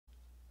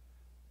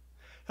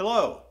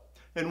Hello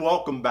and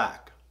welcome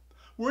back.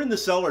 We're in the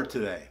cellar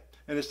today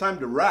and it's time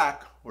to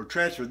rack or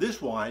transfer this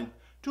wine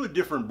to a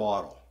different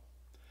bottle.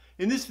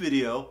 In this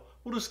video,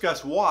 we'll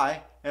discuss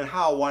why and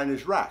how wine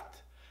is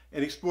racked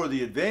and explore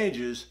the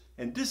advantages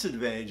and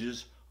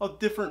disadvantages of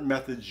different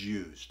methods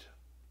used.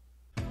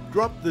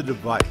 Drop the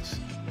device.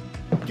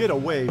 Get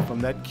away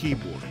from that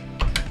keyboard.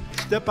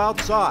 Step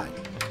outside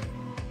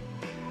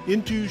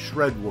into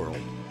Shred World.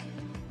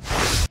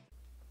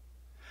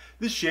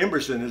 This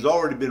Chamberson has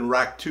already been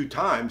racked 2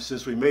 times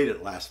since we made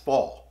it last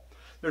fall.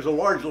 There's a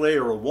large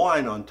layer of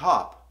wine on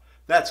top.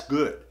 That's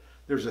good.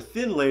 There's a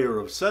thin layer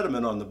of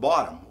sediment on the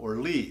bottom, or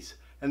lees,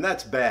 and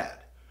that's bad.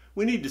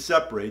 We need to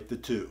separate the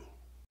two.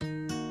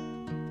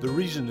 The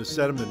reason the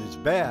sediment is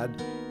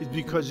bad is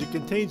because it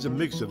contains a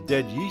mix of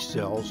dead yeast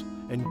cells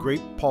and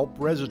grape pulp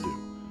residue,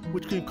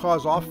 which can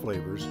cause off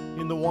flavors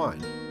in the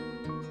wine.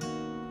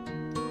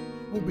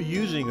 We'll be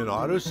using an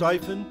auto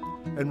siphon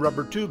and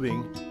rubber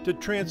tubing to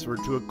transfer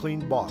to a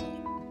clean bottle.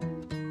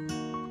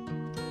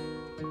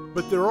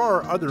 But there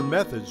are other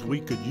methods we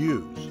could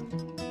use.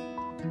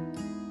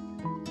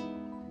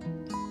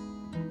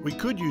 We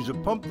could use a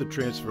pump to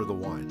transfer the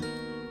wine.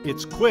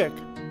 It's quick,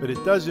 but it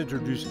does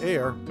introduce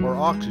air or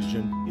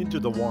oxygen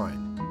into the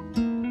wine.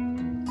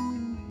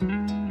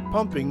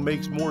 Pumping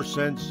makes more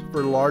sense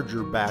for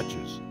larger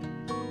batches.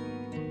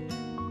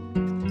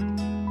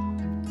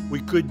 We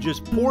could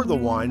just pour the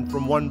wine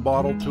from one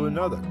bottle to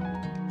another.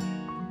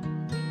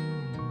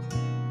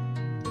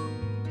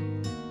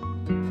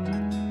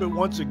 But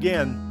once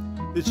again,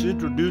 this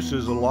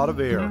introduces a lot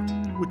of air,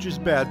 which is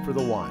bad for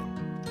the wine.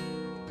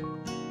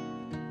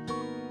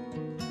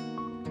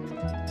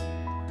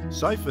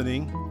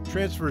 Siphoning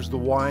transfers the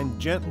wine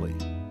gently.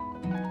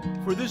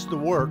 For this to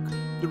work,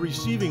 the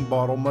receiving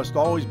bottle must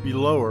always be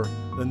lower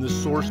than the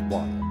source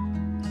bottle.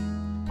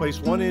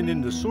 Place one end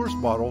in the source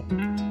bottle,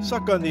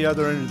 suck on the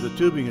other end of the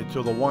tubing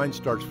until the wine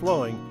starts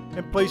flowing,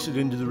 and place it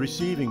into the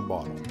receiving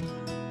bottle.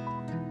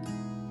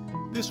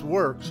 This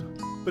works,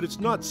 but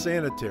it's not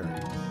sanitary.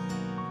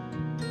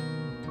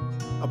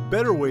 A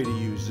better way to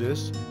use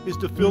this is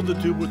to fill the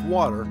tube with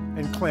water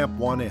and clamp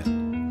one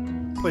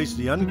end. Place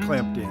the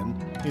unclamped end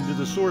into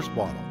the source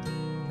bottle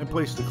and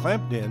place the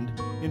clamped end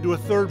into a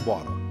third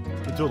bottle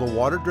until the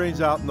water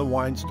drains out and the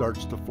wine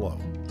starts to flow.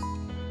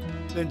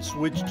 Then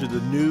switch to the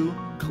new,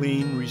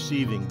 clean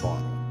receiving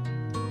bottle.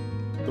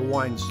 The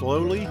wine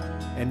slowly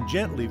and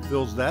gently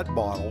fills that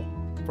bottle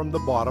from the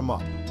bottom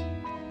up.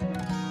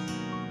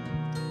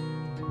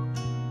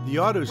 The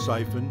auto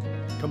siphon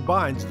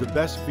combines the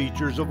best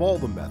features of all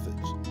the methods.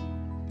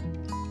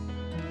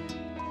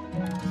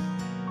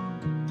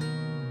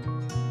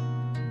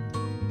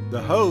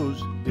 The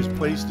hose is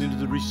placed into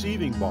the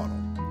receiving bottle,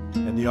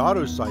 and the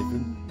auto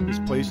siphon is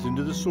placed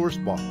into the source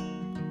bottle.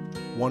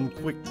 One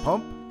quick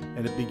pump,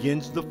 and it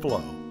begins the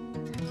flow.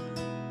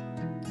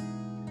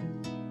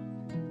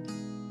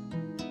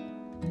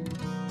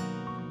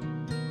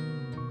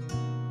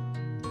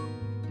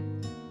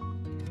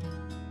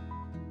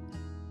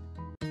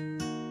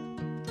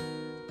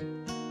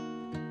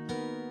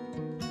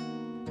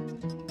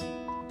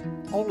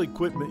 All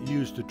equipment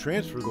used to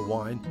transfer the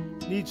wine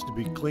needs to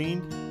be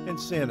cleaned and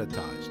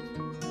sanitized.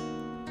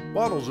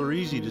 Bottles are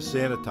easy to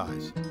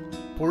sanitize.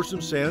 Pour some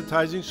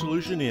sanitizing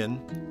solution in,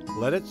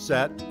 let it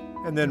set,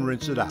 and then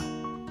rinse it out.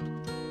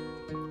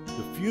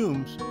 The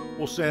fumes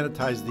will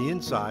sanitize the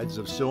insides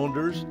of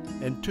cylinders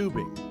and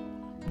tubing.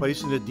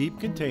 Place in a deep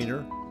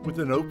container with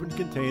an open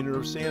container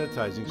of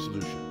sanitizing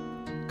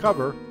solution.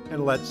 Cover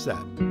and let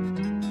set.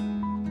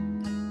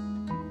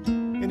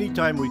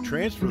 Anytime we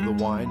transfer the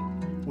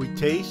wine, we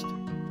taste,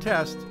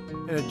 test,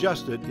 and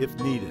adjust it if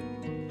needed.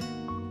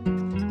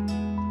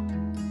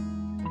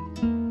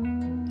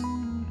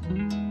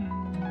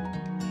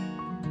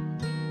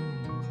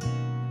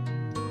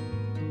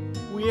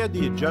 We add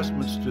the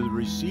adjustments to the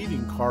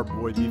receiving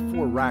carboy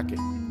before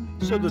racking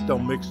so that they'll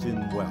mix in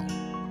well.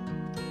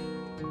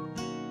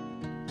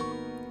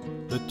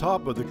 The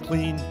top of the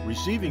clean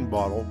receiving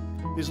bottle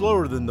is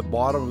lower than the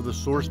bottom of the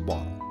source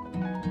bottle.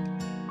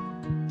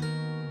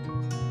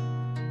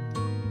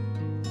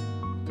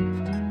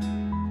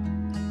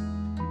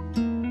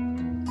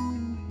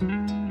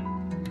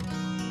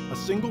 A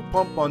single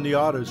pump on the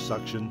auto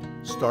suction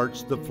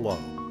starts the flow.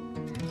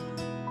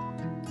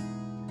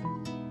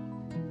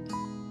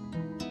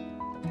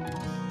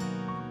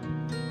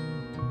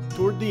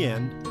 Toward the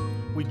end,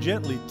 we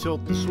gently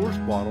tilt the source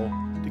bottle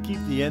to keep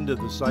the end of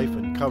the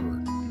siphon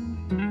covered.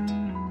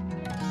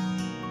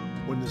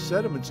 When the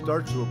sediment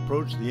starts to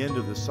approach the end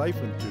of the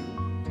siphon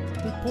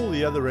tube, we pull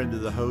the other end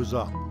of the hose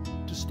up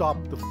to stop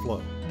the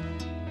flow.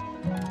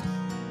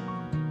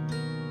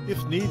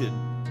 If needed,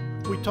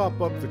 we top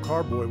up the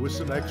carboy with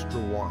some extra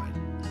wine.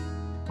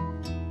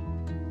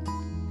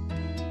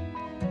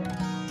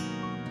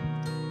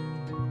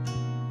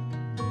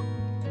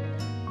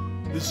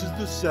 This is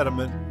the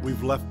sediment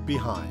we've left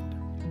behind.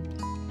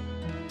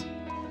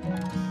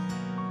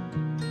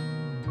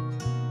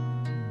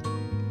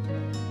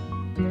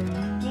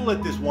 We'll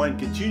let this wine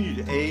continue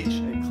to age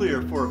and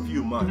clear for a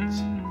few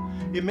months.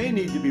 It may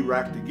need to be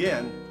racked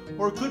again,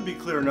 or it could be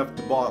clear enough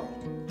to bottle.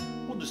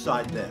 We'll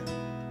decide then.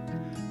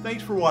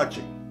 Thanks for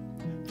watching.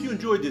 If you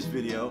enjoyed this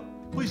video,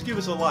 please give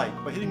us a like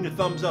by hitting the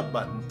thumbs up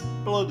button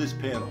below this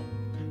panel.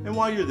 And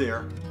while you're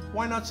there,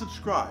 why not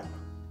subscribe?